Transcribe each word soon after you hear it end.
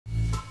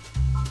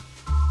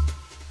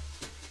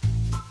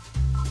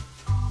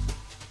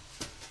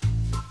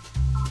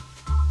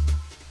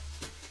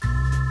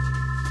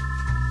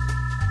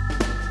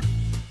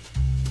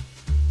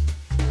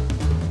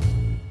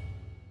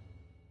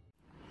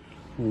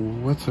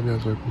What's up,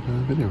 guys? Welcome to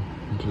another video.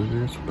 And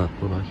today we're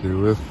back here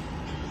with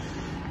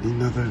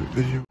another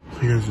video.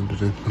 Hey guys, in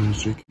today's plan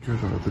is Jake. You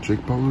guys are the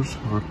Jake Bowlers.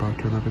 We're back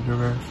to another video,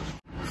 guys.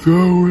 So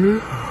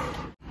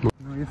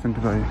no, you think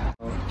today?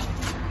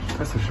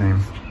 That's a shame.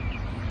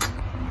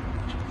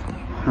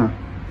 Huh.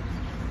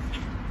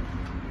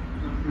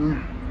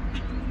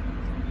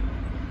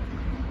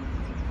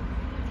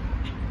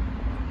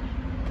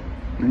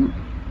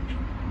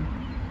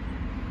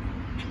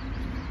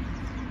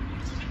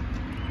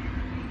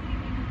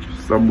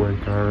 Subway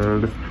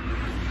card.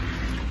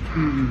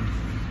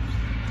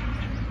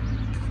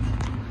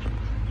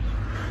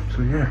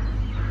 So yeah,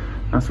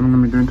 that's what I'm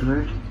gonna be doing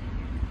today.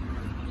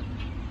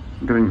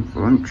 Getting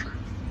lunch.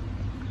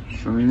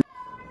 So yeah.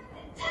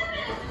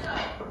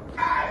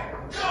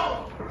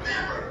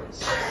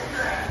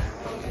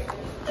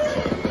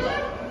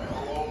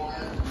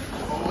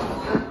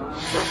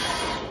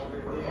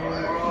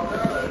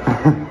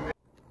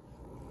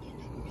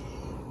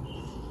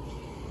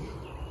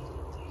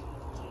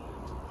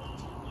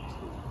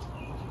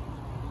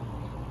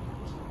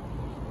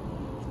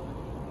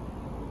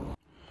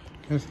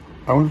 Guys,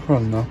 I went for a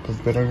nap a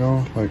bit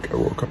ago. Like I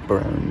woke up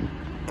around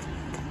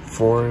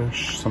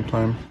 4-ish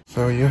sometime.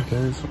 So yeah,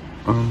 there's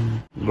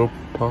little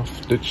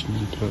past stitch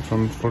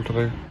from for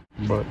today.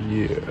 But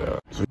yeah.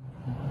 So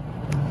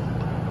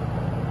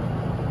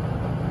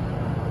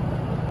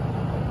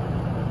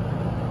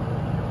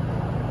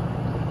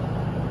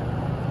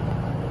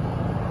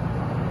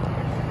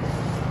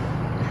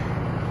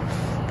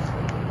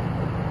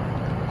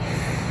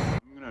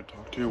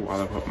talk to you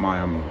while I put my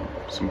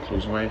some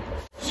clothes away.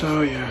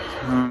 So yeah,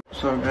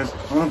 so guys,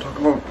 I want to talk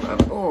about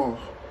that. Oh,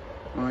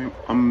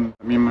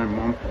 me and my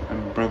mom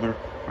and brother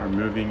are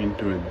moving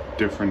into a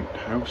different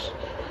house.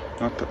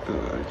 Not the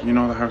you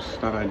know, the house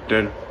that I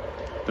did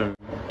the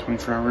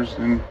 24 hours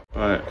in,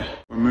 but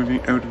we're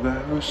moving out of the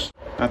house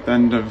at the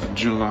end of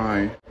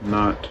July.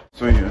 Not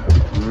so yeah,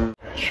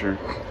 sure,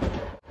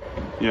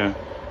 yeah.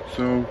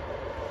 So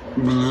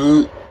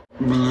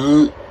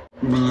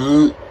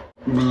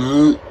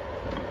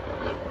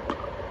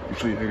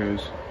so yeah,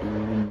 guys,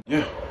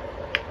 yeah,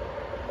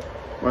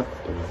 what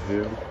the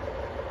hell,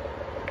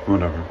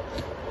 whatever,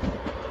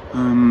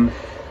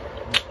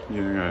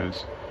 yeah,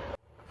 guys,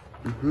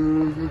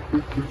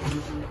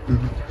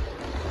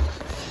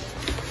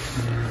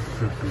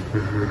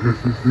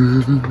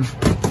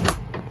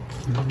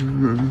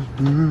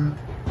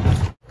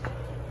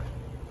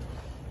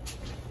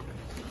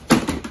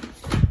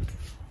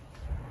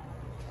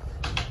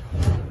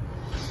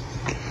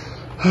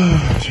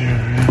 oh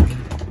dear.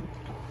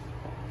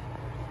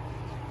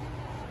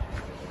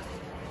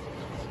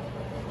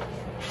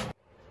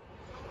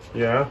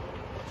 Yeah.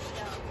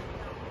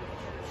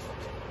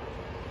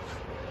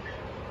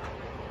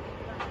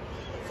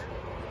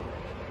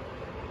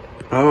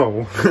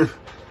 Oh.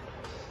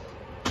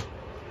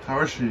 How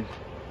is she?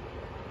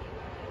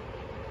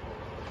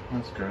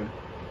 That's good.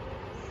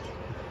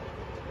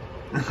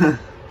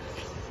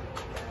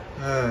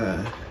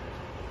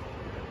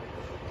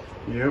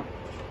 Yep.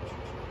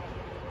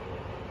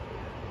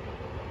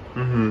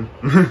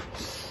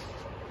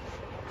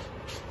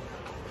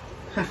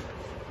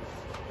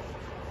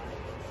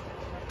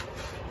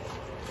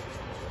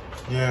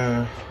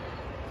 Yeah.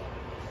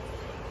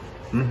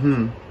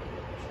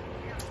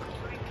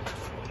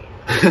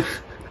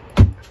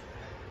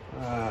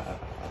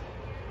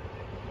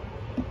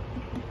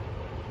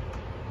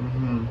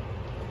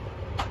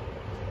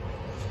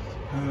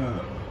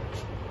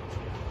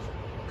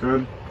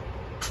 Good.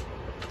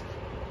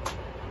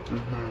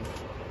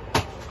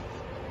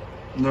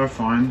 They're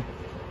fine.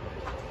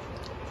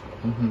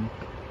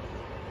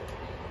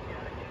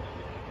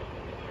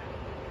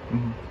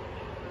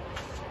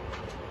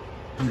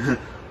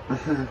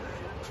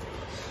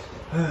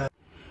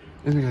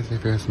 Anyway guys,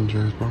 if you guys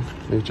enjoyed this vlog,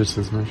 it just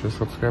smash the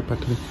subscribe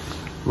button.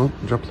 Well,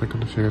 drop a like on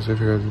the video guys if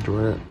you guys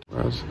enjoyed it.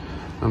 Guys,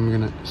 I'm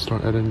gonna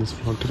start editing this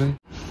vlog today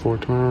for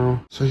tomorrow.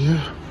 So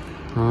yeah,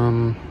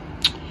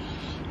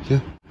 yeah,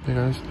 hey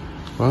guys.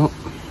 Well,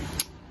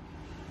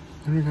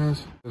 anyway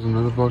guys, there's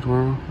another vlog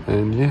tomorrow,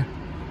 and yeah,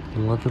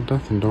 love and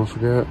death, and don't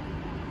forget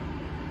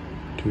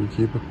to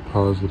keep it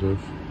positive.